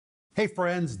Hey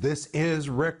friends, this is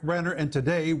Rick Renner, and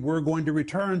today we're going to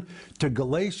return to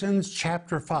Galatians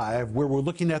chapter 5, where we're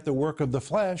looking at the work of the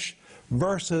flesh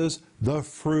versus the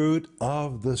fruit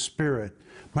of the Spirit.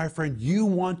 My friend, you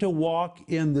want to walk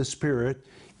in the Spirit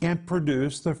and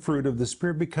produce the fruit of the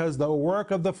Spirit because the work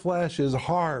of the flesh is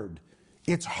hard.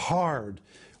 It's hard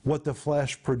what the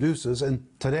flesh produces, and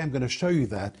today I'm going to show you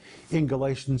that in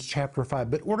Galatians chapter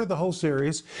 5. But order the whole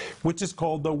series, which is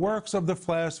called The Works of the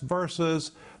Flesh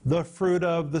versus the Fruit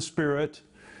of the Spirit.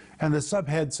 And the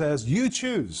subhead says, you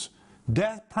choose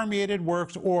death-permeated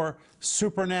works or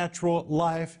supernatural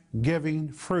life-giving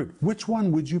fruit. Which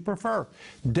one would you prefer?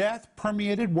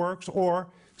 Death-permeated works or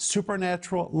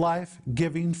supernatural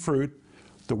life-giving fruit?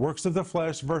 The works of the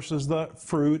flesh versus the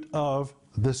fruit of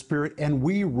the Spirit, and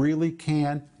we really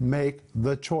can make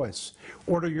the choice.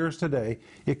 Order yours today.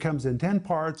 It comes in 10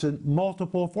 parts in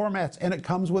multiple formats, and it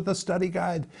comes with a study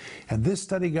guide. And this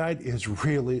study guide is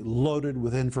really loaded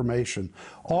with information.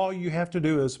 All you have to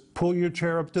do is pull your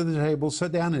chair up to the table,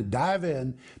 sit down, and dive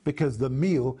in, because the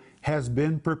meal has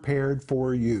been prepared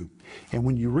for you. And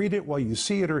when you read it, while you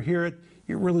see it or hear it,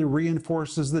 it really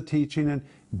reinforces the teaching and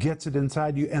gets it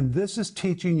inside you. And this is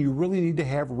teaching you really need to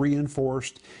have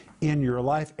reinforced in your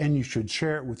life, and you should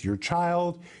share it with your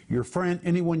child, your friend,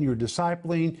 anyone you're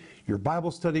discipling, your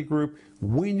Bible study group.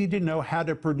 We need to know how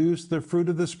to produce the fruit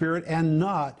of the Spirit and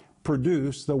not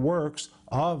produce the works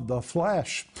of the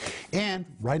flesh. And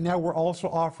right now we're also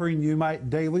offering you my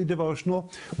daily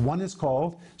devotional. One is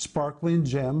called Sparkling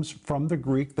Gems from the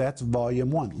Greek. That's volume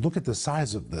 1. Look at the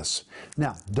size of this.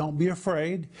 Now, don't be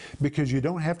afraid, because you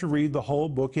don't have to read the whole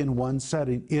book in one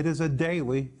setting. It is a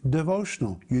daily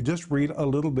devotional. You just read a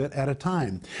little bit at a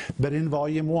time. But in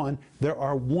volume 1, there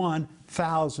are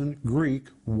 1,000 Greek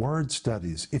word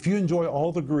studies. If you enjoy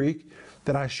all the Greek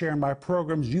that I share in my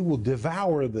programs, you will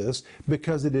devour this,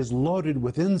 because it is loaded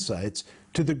with insights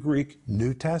to the Greek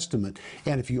New Testament.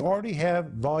 And if you already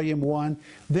have volume 1,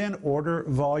 then order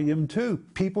volume 2.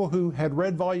 People who had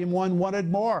read volume 1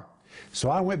 wanted more. So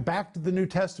I went back to the New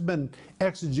Testament,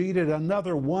 exegeted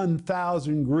another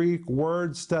 1,000 Greek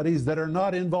word studies that are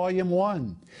not in volume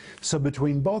 1. So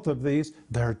between both of these,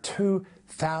 there are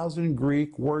 2,000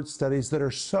 Greek word studies that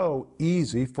are so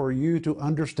easy for you to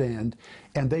understand,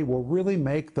 and they will really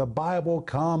make the Bible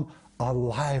come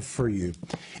alive for you.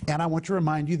 And I want to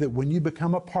remind you that when you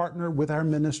become a partner with our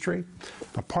ministry,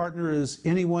 a partner is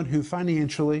anyone who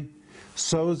financially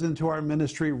sows into our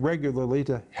ministry regularly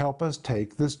to help us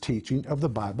take this teaching of the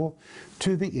Bible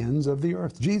to the ends of the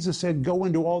earth. Jesus said, go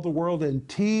into all the world and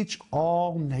teach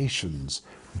all nations.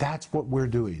 That's what we're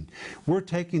doing. We're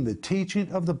taking the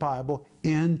teaching of the Bible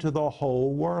into the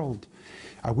whole world.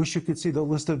 I wish you could see the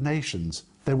list of nations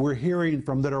that we're hearing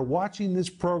from that are watching this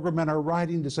program and are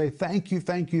writing to say thank you,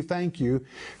 thank you, thank you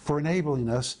for enabling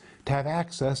us to have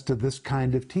access to this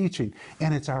kind of teaching.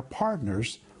 And it's our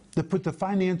partners that put the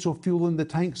financial fuel in the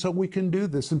tank so we can do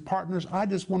this. And partners, I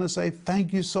just want to say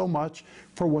thank you so much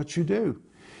for what you do.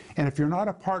 And if you're not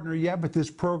a partner yet, but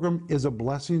this program is a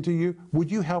blessing to you,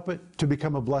 would you help it to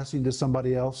become a blessing to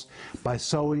somebody else by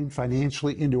sowing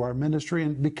financially into our ministry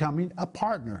and becoming a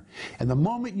partner? And the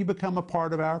moment you become a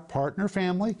part of our partner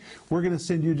family, we're going to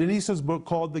send you Denise's book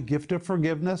called The Gift of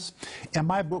Forgiveness and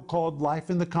my book called Life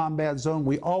in the Combat Zone.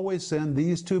 We always send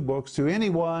these two books to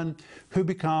anyone who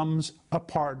becomes a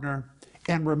partner.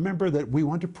 And remember that we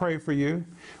want to pray for you.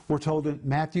 We're told in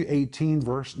Matthew 18,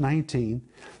 verse 19,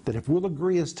 that if we'll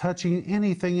agree as touching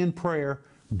anything in prayer,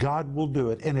 God will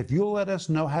do it. And if you'll let us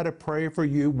know how to pray for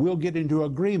you, we'll get into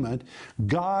agreement.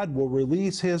 God will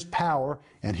release His power,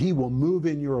 and He will move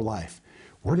in your life.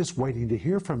 We're just waiting to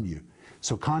hear from you.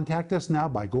 So contact us now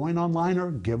by going online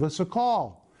or give us a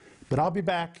call. But I'll be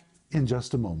back in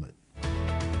just a moment.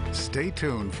 Stay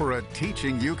tuned for a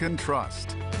teaching you can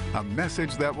trust. A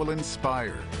message that will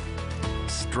inspire,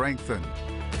 strengthen,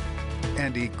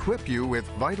 and equip you with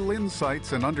vital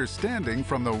insights and understanding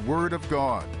from the Word of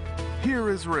God. Here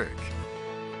is Rick.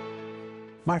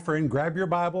 My friend, grab your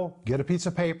Bible, get a piece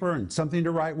of paper and something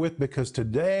to write with, because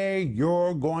today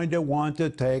you're going to want to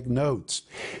take notes.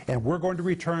 And we're going to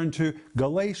return to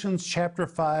Galatians chapter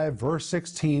 5, verse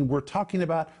 16. We're talking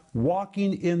about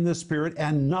walking in the Spirit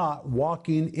and not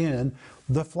walking in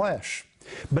the flesh.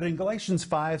 But in Galatians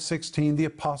 5:16, the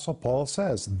Apostle Paul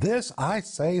says, "This I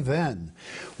say then,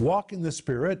 walk in the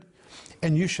Spirit,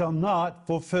 and you shall not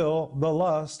fulfill the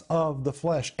lust of the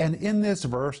flesh." And in this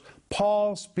verse,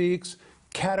 Paul speaks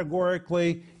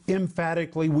categorically,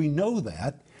 emphatically. We know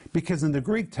that because in the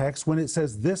Greek text, when it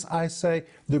says, "This I say,"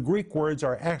 the Greek words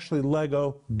are actually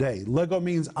lego dei. Lego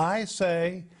means I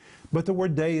say, but the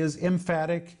word dei is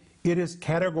emphatic. It is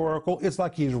categorical. It's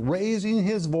like he's raising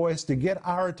his voice to get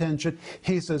our attention.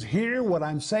 He says, hear what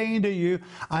I'm saying to you.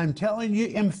 I'm telling you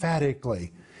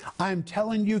emphatically. I'm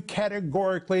telling you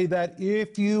categorically that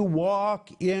if you walk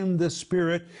in the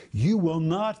Spirit, you will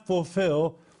not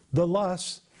fulfill the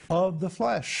lusts of the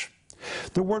flesh.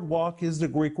 The word walk is the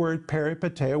Greek word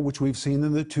peripateo, which we've seen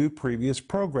in the two previous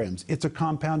programs. It's a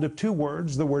compound of two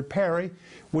words. The word peri,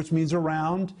 which means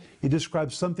around. It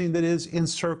describes something that is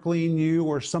encircling you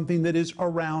or something that is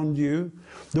around you.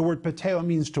 The word pateo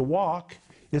means to walk.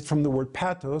 It's from the word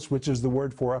patos, which is the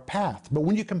word for a path. But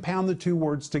when you compound the two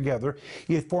words together,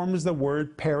 it forms the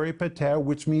word peripateo,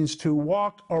 which means to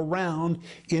walk around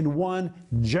in one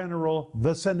general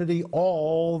vicinity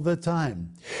all the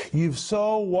time. You've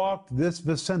so walked this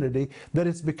vicinity that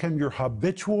it's become your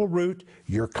habitual route,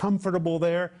 you're comfortable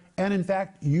there, and in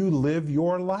fact, you live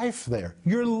your life there.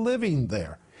 You're living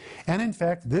there. And in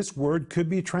fact, this word could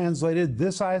be translated,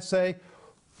 this I say,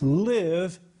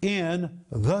 live in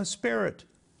the Spirit.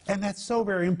 And that's so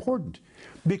very important,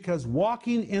 because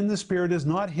walking in the Spirit is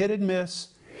not hit and miss.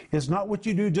 It's not what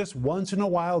you do just once in a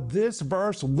while. This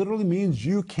verse literally means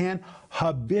you can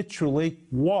habitually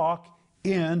walk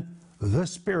in the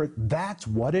Spirit. That's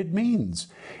what it means.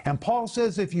 And Paul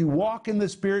says if you walk in the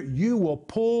Spirit, you will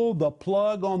pull the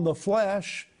plug on the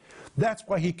flesh. That's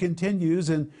why he continues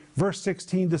in verse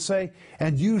 16 to say,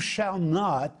 and you shall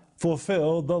not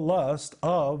fulfill the lust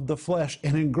of the flesh.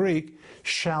 And in Greek,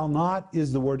 shall not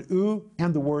is the word ou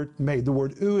and the word may. The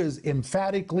word ou is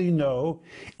emphatically no,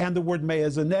 and the word may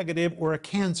is a negative or a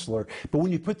canceller. But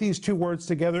when you put these two words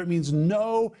together, it means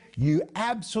no, you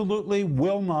absolutely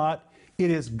will not. It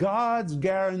is God's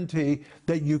guarantee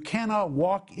that you cannot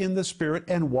walk in the Spirit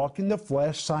and walk in the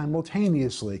flesh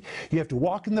simultaneously. You have to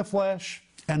walk in the flesh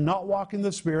and not walk in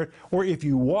the Spirit, or if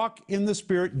you walk in the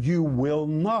Spirit, you will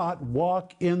not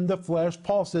walk in the flesh.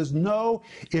 Paul says, no,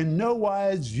 in no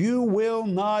wise you will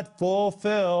not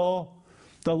fulfill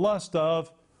the lust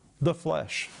of the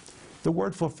flesh. The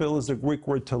word fulfill is the Greek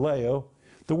word teleo.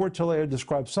 The word teleo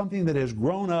describes something that has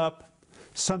grown up,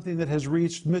 something that has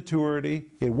reached maturity.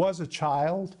 It was a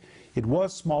child, it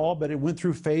was small, but it went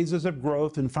through phases of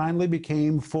growth and finally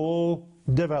became full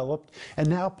developed. And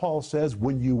now Paul says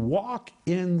when you walk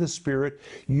in the Spirit,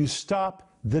 you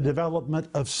stop the development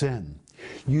of sin.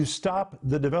 You stop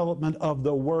the development of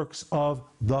the works of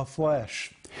the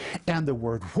flesh. And the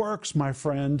word works, my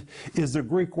friend, is the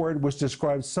Greek word which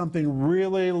describes something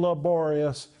really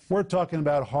laborious. We're talking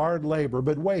about hard labor,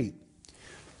 but wait.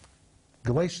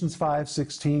 Galatians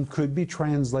 5:16 could be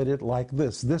translated like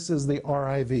this. This is the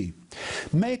RIV.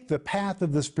 Make the path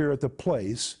of the Spirit the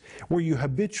place where you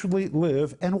habitually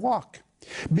live and walk.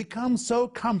 Become so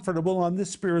comfortable on this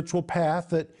spiritual path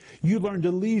that you learn to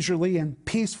leisurely and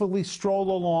peacefully stroll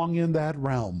along in that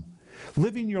realm.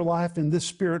 Living your life in this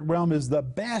spirit realm is the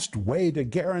best way to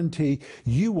guarantee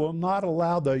you will not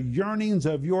allow the yearnings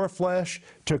of your flesh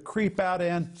to creep out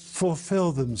and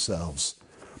fulfill themselves.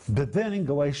 But then in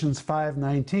Galatians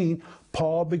 5:19,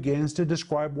 Paul begins to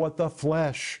describe what the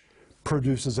flesh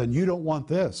produces, and you don't want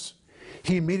this.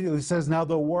 He immediately says, now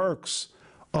the works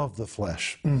of the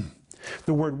flesh.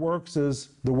 The word works is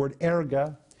the word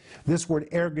erga. This word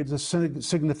erga just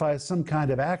signifies some kind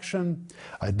of action,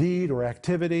 a deed or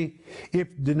activity.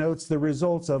 It denotes the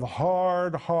results of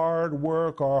hard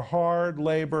work or hard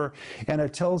labor, and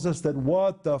it tells us that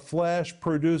what the flesh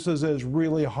produces is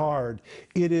really hard.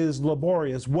 It is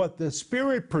laborious. What the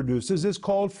Spirit produces is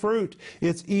called fruit.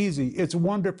 It's easy, it's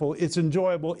wonderful, it's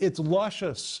enjoyable, it's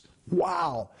luscious.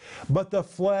 Wow! But the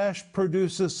flesh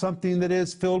produces something that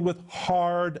is filled with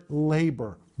hard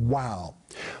labor. Wow.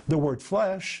 The word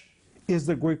flesh is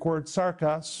the Greek word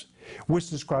sarkos, which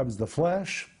describes the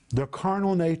flesh, the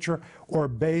carnal nature, or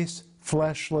base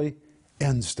fleshly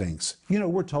instincts. You know,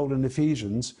 we're told in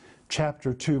Ephesians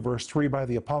chapter 2, verse 3 by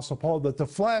the Apostle Paul that the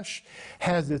flesh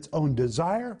has its own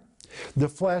desire, the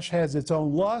flesh has its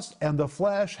own lust, and the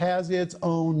flesh has its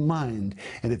own mind.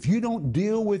 And if you don't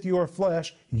deal with your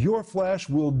flesh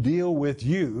will deal with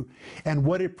you. And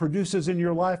what it produces in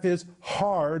your life is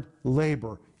hard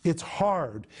labor. It's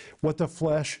hard what the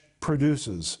flesh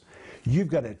produces. You've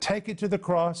got to take it to the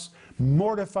cross,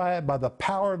 mortify it by the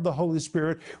power of the Holy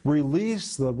Spirit,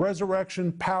 release the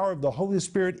resurrection power of the Holy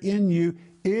Spirit in you.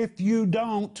 If you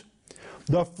don't,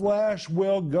 the flesh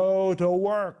will go to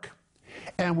work.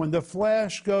 And when the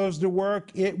flesh goes to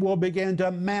work, it will begin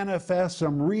to manifest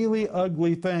some really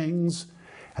ugly things.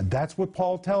 And that's what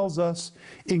Paul tells us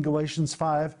in Galatians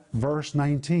 5, verse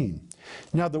 19.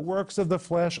 Now, the works of the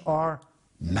flesh are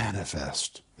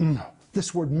manifest.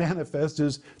 This word manifest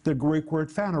is the Greek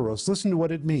word phaneros. Listen to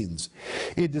what it means.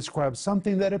 It describes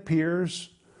something that appears,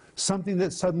 something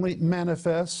that suddenly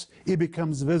manifests, it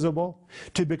becomes visible,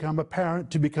 to become apparent,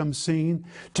 to become seen,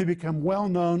 to become well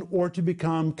known, or to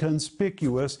become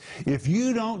conspicuous. If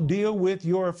you don't deal with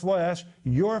your flesh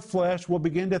will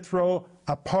begin to throw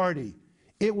a party.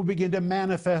 It will begin to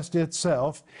manifest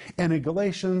itself. And in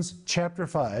Galatians chapter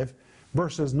 5,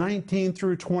 verses 19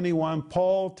 through 21,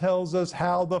 Paul tells us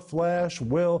how the flesh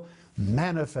will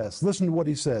manifest. Listen to what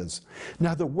he says.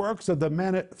 Now the works of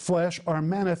the flesh are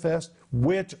manifest,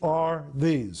 which are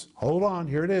these. Hold on,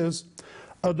 here it is.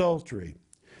 Adultery,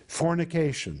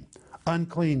 fornication,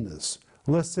 uncleanness,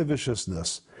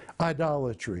 lasciviousness,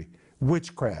 idolatry,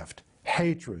 witchcraft,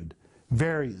 hatred,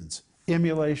 variance,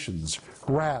 emulations,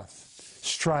 wrath,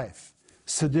 strife,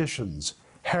 seditions,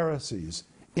 heresies,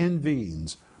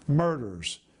 envyings,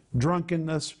 murders,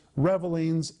 drunkenness,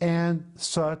 revelings, and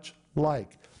such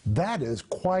like. That is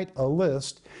quite a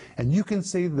list, and you can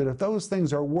see that if those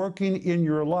things are working in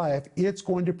your life, it's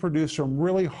going to produce some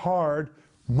really hard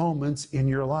moments in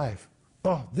your life.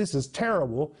 Oh, this is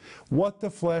terrible what the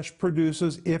flesh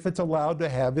produces if it's allowed to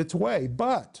have its way.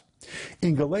 But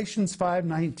in Galatians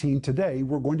 5:19 today,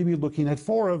 we're going to be looking at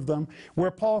 4 of them, where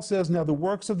Paul says, now the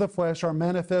works of the flesh are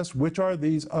manifest, which are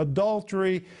these: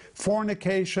 adultery,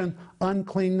 fornication,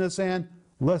 uncleanness, and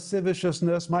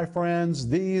lasciviousness. My friends,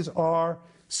 these are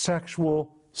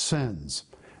sexual sins.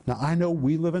 Now, I know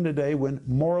we live in a day when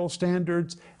moral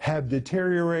standards have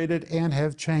deteriorated and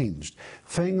have changed.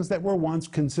 Things that were once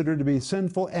considered to be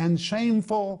sinful and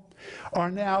shameful are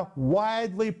now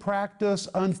widely practiced,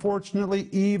 unfortunately,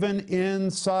 even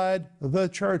inside the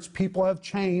church. People have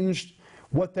changed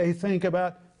what they think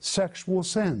about sexual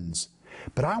sins.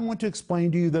 But I want to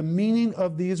explain to you the meaning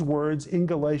of these words in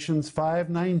Galatians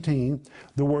 5:19,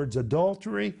 the words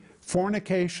adultery,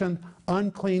 fornication,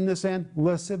 uncleanness, and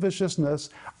lasciviousness.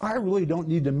 I really don't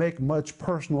need to make much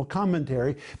personal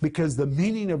commentary because the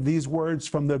meaning of these words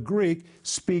from the Greek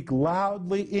speak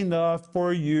loudly enough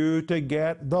for you to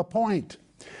get the point.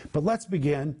 But let's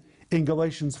begin in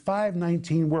Galatians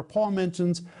 5:19, where Paul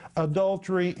mentions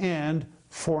adultery and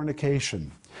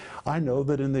fornication. I know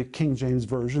that in the King James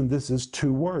Version this is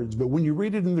 2 words, but when you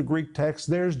read it in the Greek text,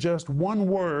 there's just one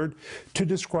word to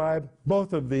describe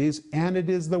both of these, and it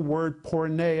is the word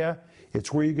porneia.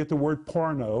 It's where you get the word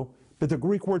porno, but the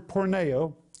Greek word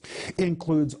porneo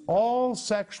includes all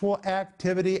sexual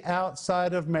activity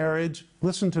outside of marriage.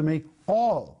 Listen to me,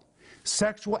 all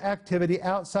sexual activity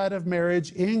outside of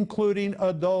marriage, including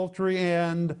adultery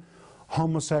and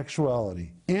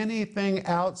homosexuality. Anything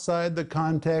outside the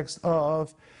context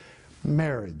of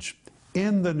marriage.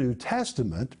 In the New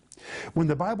Testament, when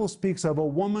the Bible speaks of a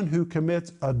woman who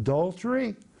commits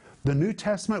adultery, the New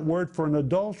Testament word for an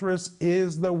adulteress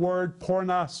is the word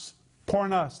pornos.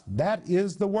 Pornos. That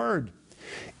is the word.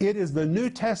 It is the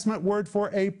New Testament word for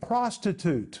a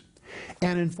prostitute,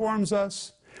 and informs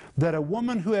us that a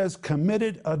woman who has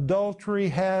committed adultery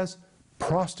has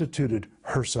prostituted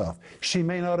herself. She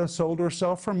may not have sold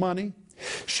herself for money.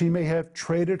 She may have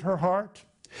traded her heart,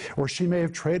 or she may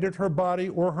have traded her body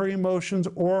or her emotions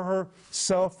or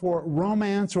herself for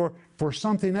romance or for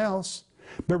something else.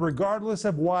 But regardless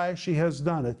of why she has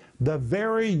done it, the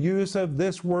very use of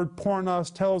this word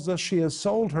pornos tells us she has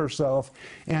sold herself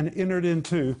and entered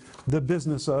into the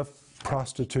business of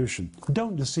prostitution.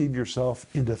 Don't deceive yourself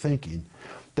into thinking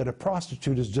that a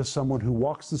prostitute is just someone who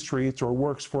walks the streets or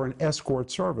works for an escort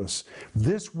service.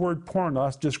 This word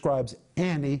pornos describes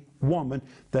any woman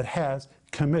that has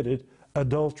committed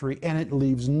adultery, and it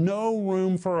leaves no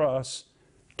room for us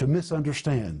to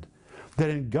misunderstand that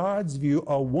in God's view,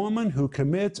 a woman who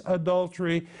commits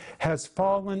adultery has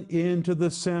fallen into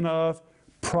the sin of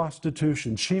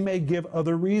prostitution. She may give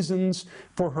other reasons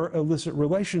for her illicit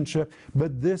relationship,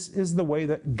 but this is the way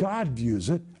that God views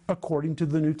it according to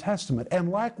the New Testament. And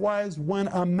likewise, when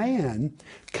a man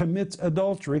commits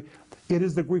adultery, it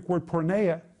is the Greek word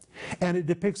porneia, and it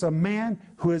depicts a man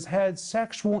who has had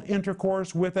sexual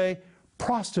intercourse with a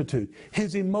prostitute.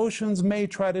 His emotions may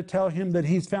try to tell him that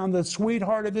he's found the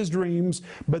sweetheart of his dreams,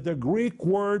 but the Greek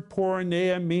word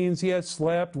porneia means he has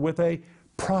slept with a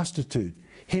prostitute.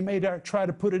 He may try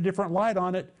to put a different light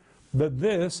on it, but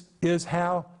this is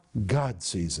how God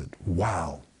sees it.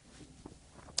 Wow.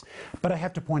 But I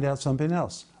have to point out something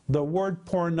else. The word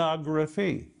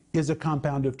pornography is a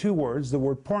compound of 2 words, the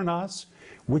word pornos,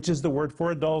 which is the word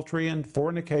for adultery and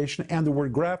fornication, and the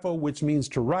word grapho, which means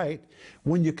to write.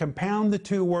 When you compound the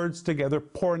 2 words together,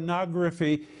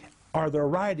 pornography are the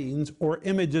writings or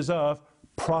images of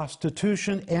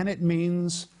prostitution, and it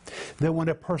means that when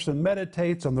a person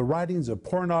meditates on the writings of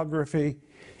pornography,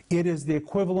 it is the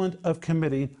equivalent of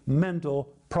committing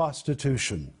mental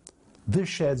prostitution. This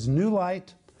sheds new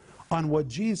light on what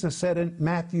Jesus said in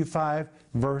Matthew 5,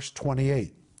 verse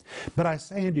 28. But I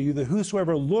say unto you that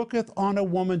whosoever looketh on a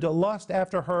woman to lust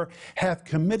after her hath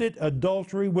committed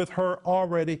adultery with her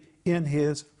already in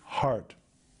his heart.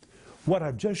 What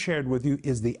I've just shared with you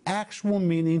is the actual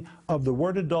meaning of the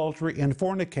word adultery and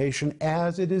fornication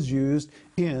as it is used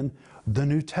in the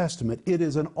New Testament. It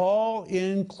is an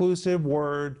all-inclusive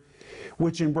word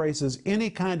which embraces any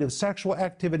kind of sexual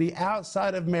activity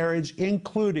outside of marriage,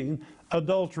 including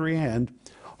adultery and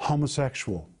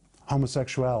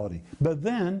homosexuality. But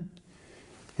then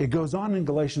it goes on in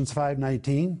Galatians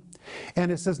 5:19,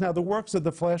 and it says, now the works of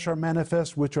the flesh are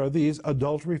manifest, which are these: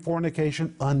 adultery,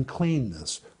 fornication,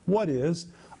 uncleanness. What is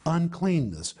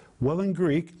uncleanness? Well, in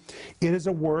Greek, it is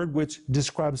a word which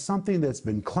describes something that's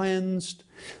been cleansed,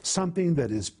 something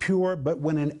that is pure, but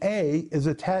when an A is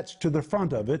attached to the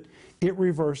front of it, it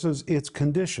reverses its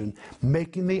condition,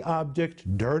 making the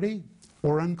object dirty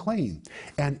or unclean.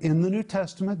 And in the New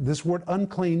Testament, this word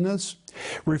uncleanness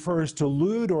refers to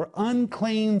lewd or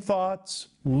unclean thoughts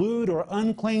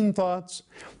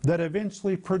that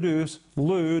eventually produce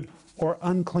lewd or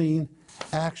unclean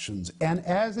actions. And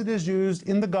as it is used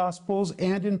in the Gospels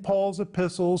and in Paul's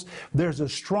epistles, there's a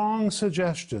strong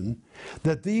suggestion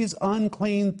that these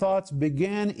unclean thoughts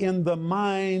begin in the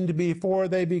mind before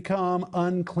they become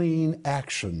unclean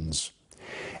actions.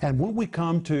 And when we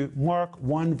come to Mark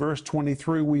 1, verse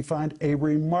 23, we find a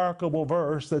remarkable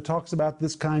verse that talks about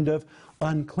this kind of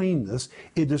uncleanness.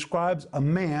 It describes a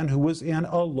man who was in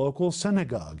a local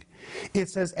synagogue. It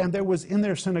says, and there was in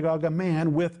their synagogue a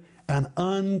man with an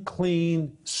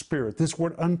unclean spirit. This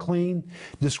word unclean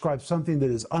describes something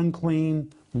that is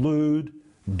unclean, lewd,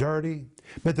 dirty.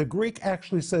 But the Greek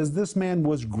actually says this man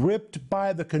was gripped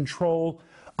by the control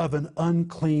of an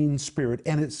unclean spirit.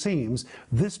 And it seems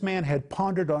this man had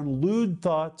pondered on lewd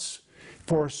thoughts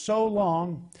for so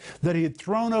long that he had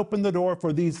thrown open the door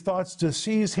for these thoughts to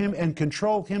seize him and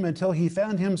control him until he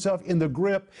found himself in the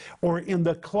grip or in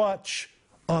the clutch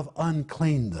of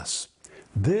uncleanness.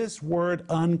 This word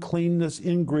uncleanness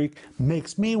in Greek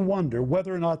makes me wonder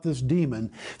whether or not this demon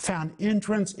found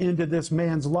entrance into this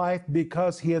man's life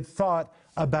because he had thought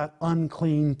about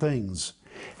unclean things.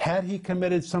 Had he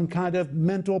committed some kind of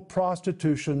mental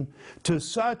prostitution to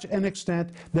such an extent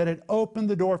that it opened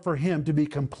the door for him to be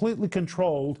completely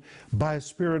controlled by a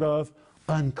spirit of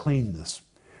uncleanness?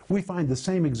 We find the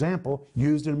same example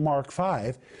used in Mark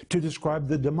 5 to describe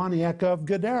the demoniac of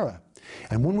Gadara.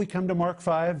 And when we come to Mark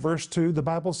 5, verse 2, the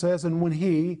Bible says, and when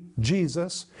he,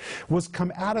 Jesus, was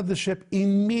come out of the ship,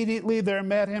 immediately there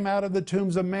met him out of the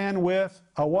tombs a man with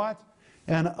a what?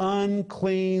 An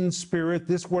unclean spirit.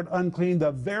 This word unclean,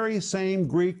 the very same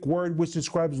Greek word which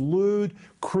describes lewd,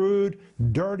 crude,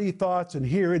 dirty thoughts. And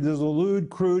here it is a lewd,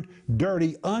 crude,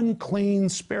 dirty, unclean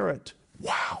spirit.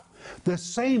 Wow. The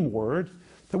same word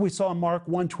that we saw in Mark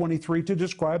 1:23 to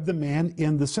describe the man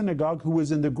in the synagogue who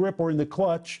was in the grip or in the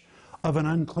clutch of an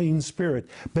unclean spirit.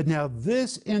 But now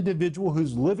this individual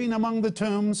who's living among the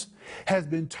tombs has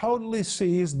been totally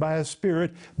seized by a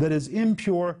spirit that is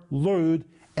impure, lewd,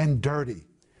 and dirty.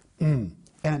 And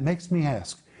it makes me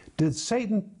ask, did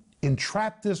Satan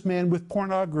entrap this man with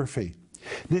pornography?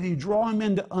 Did he draw him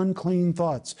into unclean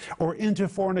thoughts or into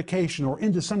fornication or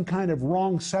into some kind of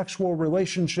wrong sexual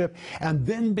relationship and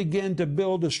then begin to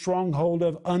build a stronghold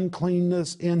of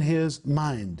uncleanness in his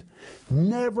mind?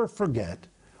 Never forget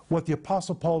what the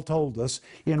Apostle Paul told us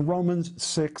in Romans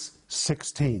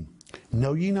 6:16.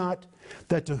 Know ye not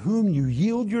that to whom you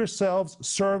yield yourselves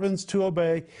servants to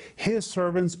obey, his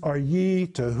servants are ye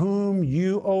to whom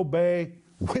you obey,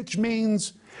 which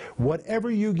means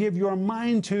whatever you give your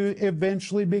mind to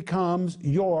eventually becomes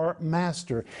your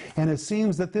master. And it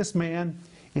seems that this man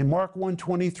in Mark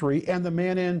 1:23 and the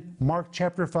man in Mark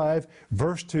chapter 5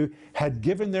 verse 2 had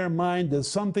given their mind to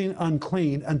something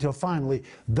unclean until finally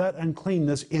that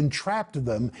uncleanness entrapped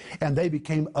them and they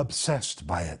became obsessed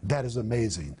by it. That is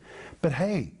amazing. But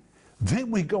hey,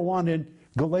 then we go on in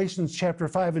Galatians chapter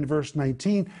 5 and verse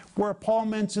 19 where Paul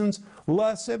mentions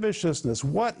lasciviousness.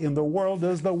 What in the world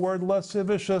does the word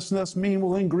lasciviousness mean?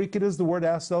 Well, in Greek it is the word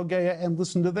aselgeia, and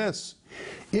listen to this.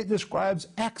 It describes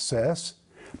excess,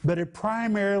 but it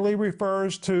primarily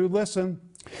refers to, listen,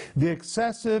 the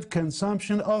excessive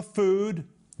consumption of food,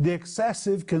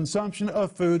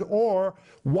 or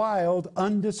wild,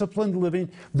 undisciplined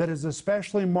living that is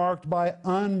especially marked by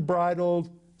unbridled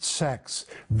sex.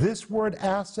 This word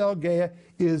aselgeia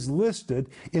is listed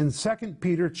in 2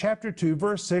 Peter chapter 2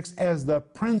 verse 6 as the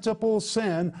principal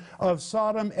sin of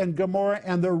Sodom and Gomorrah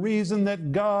and the reason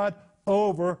that God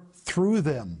overthrew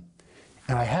them.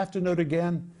 And I have to note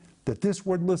again, that this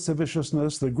word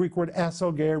lasciviousness, the Greek word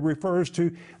aselgeia, refers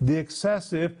to the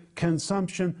excessive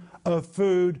consumption of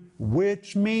food,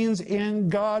 which means in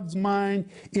God's mind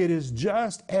it is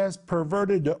just as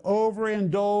perverted to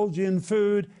overindulge in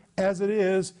food as it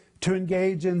is to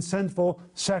engage in sinful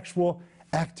sexual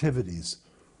activities.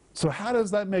 So how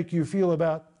does that make you feel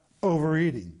about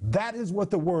overeating? That is what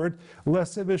the word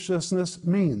lasciviousness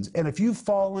means. And if you've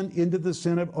fallen into the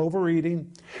sin of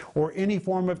overeating or any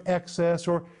form of excess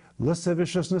or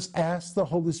lasciviousness, ask the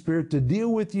Holy Spirit to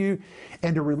deal with you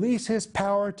and to release His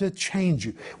power to change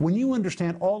you. When you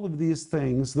understand all of these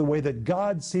things the way that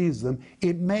God sees them,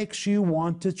 it makes you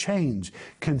want to change.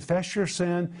 Confess your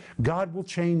sin. God will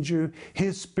change you.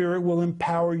 His Spirit will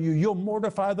empower you. You'll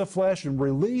mortify the flesh and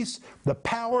release the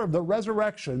power of the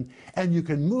resurrection, and you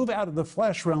can move out of the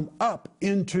flesh realm up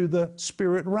into the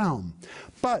spirit realm.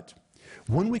 But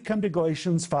when we come to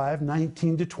Galatians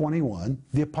 5:19-21,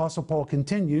 the Apostle Paul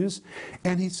continues,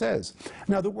 and he says,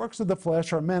 "Now the works of the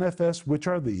flesh are manifest, which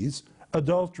are these: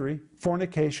 adultery,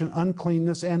 fornication,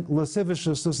 uncleanness, and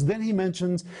lasciviousness." Then he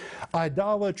mentions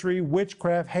idolatry,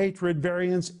 witchcraft, hatred,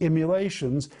 variance,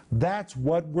 emulations. That's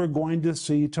what we're going to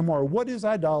see tomorrow. What is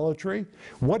idolatry?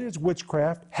 What is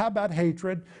witchcraft? How about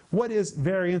hatred? What is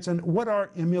variance? And what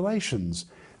are emulations?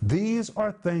 These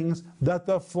are things that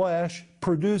the flesh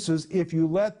produces if you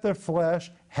let the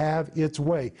flesh have its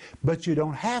way. But you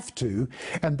don't have to.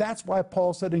 And that's why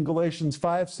Paul said in Galatians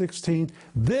 5:16,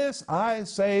 "This I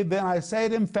say, then I say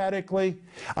it emphatically,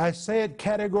 I say it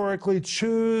categorically,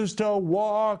 choose to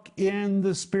walk in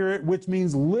the Spirit," which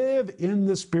means live in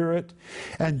the Spirit,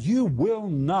 "and you will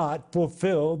not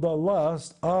fulfill the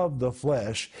lust of the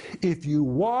flesh." If you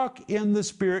walk in the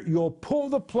Spirit, you'll pull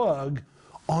the plug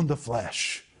on the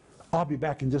flesh. I'll be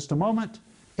back in just a moment,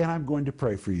 and I'm going to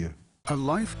pray for you. A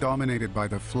life dominated by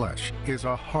the flesh is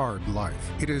a hard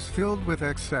life. It is filled with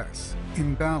excess,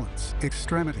 imbalance,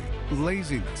 extremity,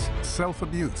 laziness,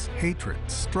 self-abuse, hatred,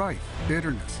 strife,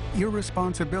 bitterness,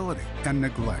 irresponsibility, and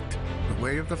neglect. The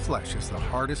way of the flesh is the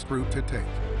hardest route to take.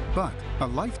 But a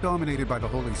life dominated by the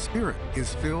Holy Spirit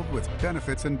is filled with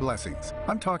benefits and blessings.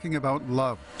 I'm talking about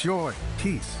love, joy,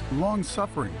 peace,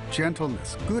 long-suffering,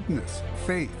 gentleness, goodness,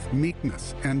 faith,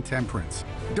 meekness, and temperance.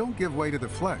 Don't give way to the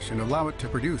flesh and allow it to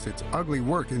produce its ugly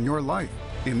work in your life.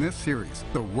 In this series,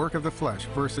 The Work of the Flesh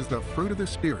versus the Fruit of the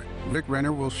Spirit, Rick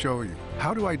Renner will show you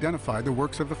how to identify the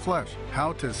works of the flesh,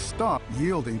 how to stop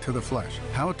yielding to the flesh,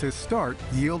 how to start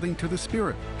yielding to the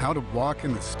Spirit, how to walk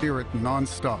in the Spirit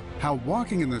non-stop, how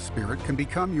walking in the Spirit can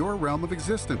become your realm of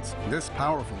existence. This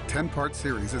powerful 10-part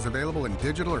series is available in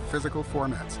digital or physical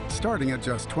formats, starting at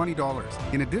just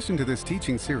 $20. In addition to this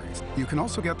teaching series, you can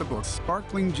also get the book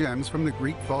Sparkling Gems from the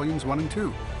Greek Volumes 1 and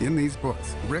 2. In these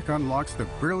books, Rick unlocks the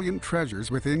brilliant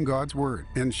treasures within God's Word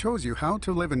and shows you how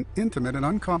to live an intimate and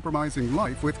uncompromising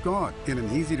life with God in an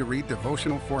easy-to-read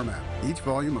devotional format. Each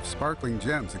volume of Sparkling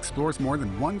Gems explores more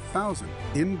than 1,000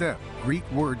 in-depth Greek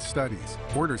word studies.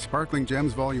 Order Sparkling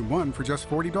Gems Volume 1 for just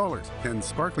 $40 and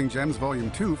Sparkling Gems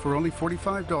Volume 2 for only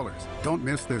 $45. Don't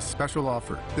miss this special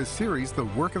offer. The series, The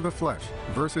Work of the Flesh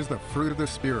versus the Fruit of the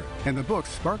Spirit, and the books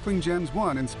Sparkling Gems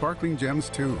 1 and Sparkling Gems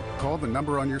 2. Call the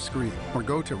number on your screen or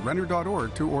go to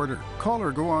renner.org to order. Call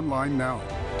or go online now.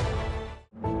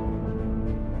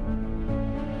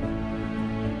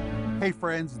 Hey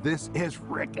friends, this is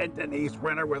Rick and Denise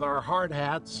Renner with our hard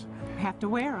hats. Have to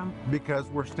wear them. Because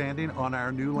we're standing on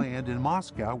our new land in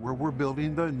Moscow where we're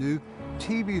building the new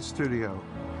TV studio.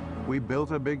 We built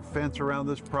a big fence around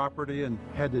this property and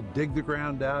had to dig the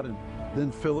ground out and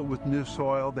then fill it with new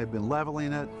soil. They've been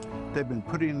leveling it. They've been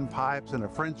putting in pipes and a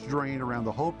French drain around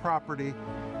the whole property.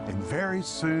 And very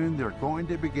soon they're going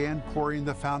to begin pouring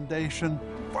the foundation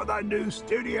for the new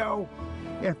studio.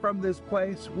 And from this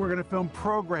place, we're going to film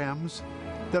programs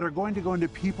that are going to go into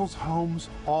people's homes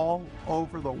all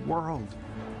over the world.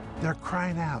 They're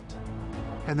crying out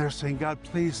and they're saying, "God,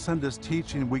 please send us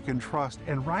teaching we can trust."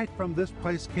 And right from this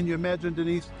place, can you imagine,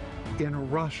 Denise, in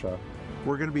Russia,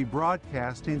 we're going to be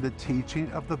broadcasting the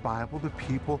teaching of the Bible to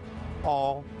people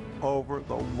all over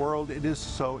the world. It is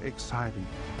so exciting.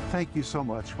 Thank you so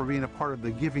much for being a part of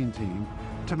the giving team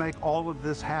to make all of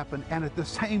this happen. And at the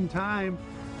same time,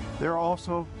 they're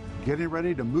also getting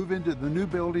ready to move into the new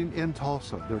building in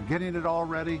Tulsa. They're getting it all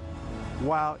ready.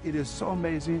 Wow, it is so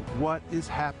amazing what is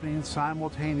happening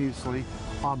simultaneously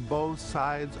on both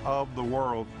sides of the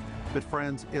world. But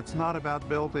friends, it's not about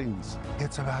buildings,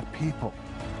 it's about people.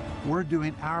 We're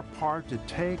doing our part to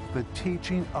take the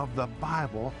teaching of the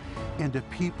Bible into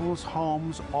people's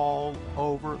homes all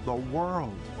over the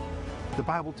world. The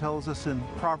Bible tells us in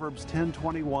Proverbs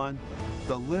 10:21,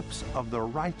 "The lips of the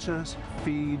righteous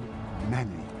feed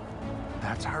many."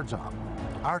 That's our job.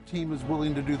 Our team is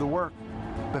willing to do the work,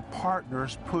 but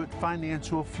partners put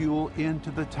financial fuel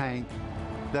into the tank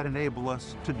that enable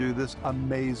us to do this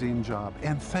amazing job.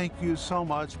 And thank you so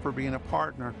much for being a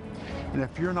partner. And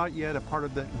if you're not yet a part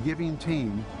of the giving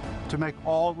team to make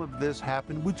all of this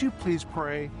happen, would you please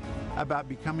pray about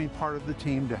becoming part of the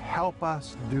team to help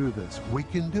us do this? We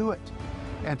can do it.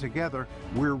 And together,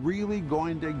 we're really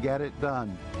going to get it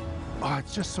done. Oh,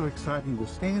 it's just so exciting to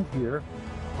stand here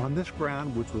on this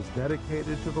ground, which was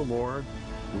dedicated to the Lord.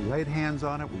 We laid hands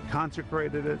on it, we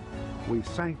consecrated it, we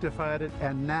sanctified it,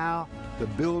 and now the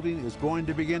building is going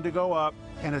to begin to go up.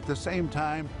 And at the same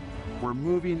time, we're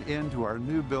moving into our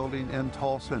new building in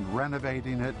Tulsa and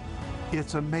renovating it.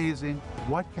 It's amazing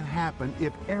what can happen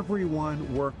if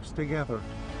everyone works together.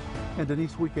 And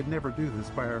Denise, we could never do this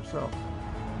by ourselves.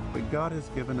 But God has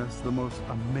given us the most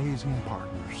amazing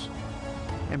partners.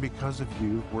 And because of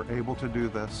you, we're able to do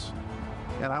this.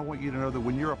 And I want you to know that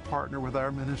when you're a partner with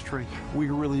our ministry, we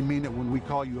really mean it when we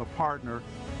call you a partner,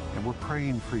 and we're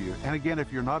praying for you. And again,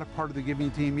 if you're not a part of the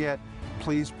giving team yet,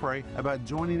 please pray about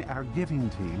joining our giving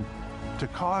team to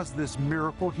cause this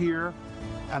miracle here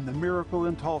and the miracle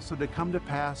in Tulsa to come to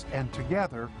pass. And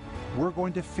together, we're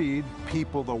going to feed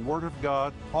people the Word of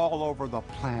God all over the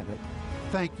planet.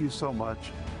 Thank you so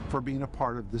much for being a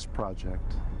part of this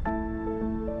project.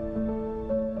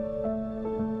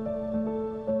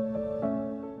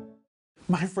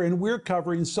 My friend, we're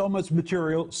covering so much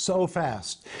material so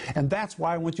fast. And that's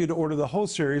why I want you to order the whole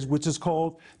series, which is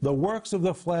called The Works of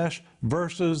the Flesh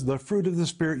versus the Fruit of the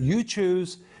Spirit. You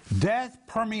choose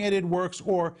death-permeated works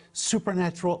or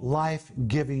supernatural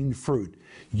life-giving fruit.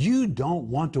 You don't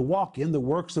want to walk in the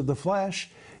works of the flesh.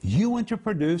 You want to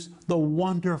produce the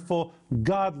wonderful,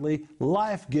 godly,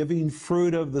 life-giving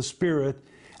fruit of the Spirit.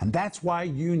 And that's why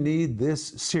you need this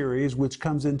series, which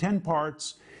comes in 10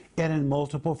 parts and in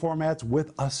multiple formats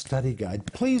with a study guide.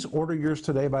 Please order yours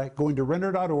today by going to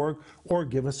Renner.org or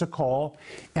give us a call.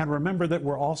 And remember that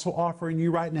we're also offering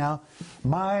you right now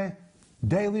my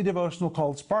daily devotional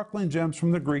called Sparkling Gems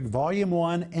from the Greek, Volume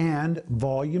 1 and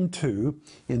Volume 2.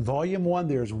 In Volume 1,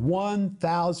 there's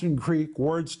 1,000 Greek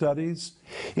word studies.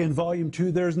 In Volume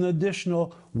 2, there's an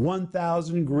additional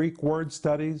 1,000 Greek word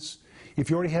studies. If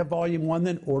you already have Volume 1,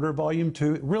 then order Volume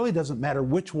 2. It really doesn't matter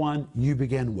which one you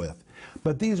begin with.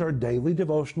 But these are daily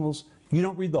devotionals. You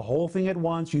don't read the whole thing at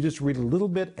once. You just read a little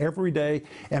bit every day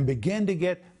and begin to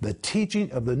get the teaching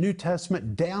of the New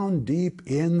Testament down deep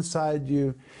inside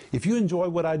you. If you enjoy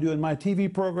what I do in my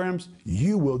TV programs,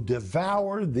 you will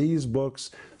devour these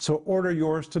books. So order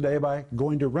yours today by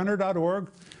going to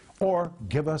Renner.org or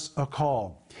give us a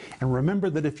call. And remember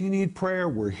that if you need prayer,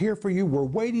 we're here for you. We're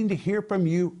waiting to hear from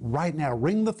you right now.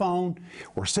 Ring the phone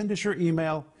or send us your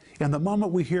email. And the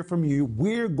moment we hear from you,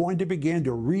 we're going to begin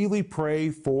to really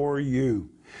pray for you.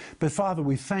 But Father,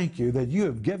 we thank you that you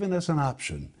have given us an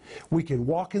option. We can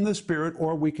walk in the Spirit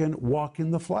or we can walk in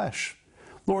the flesh.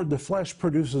 Lord, the flesh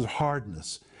produces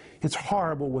hardness. It's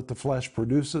horrible what the flesh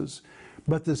produces,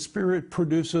 but the Spirit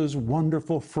produces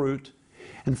wonderful fruit.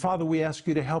 And Father, we ask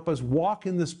you to help us walk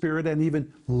in the Spirit and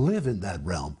even live in that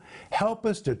realm. Help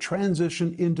us to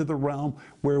transition into the realm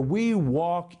where we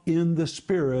walk in the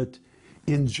Spirit.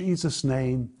 In Jesus'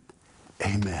 name,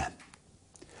 amen.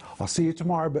 I'll see you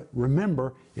tomorrow, but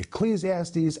remember,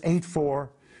 Ecclesiastes 8:4,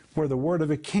 where the word of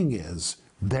a king is,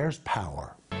 there's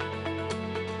power.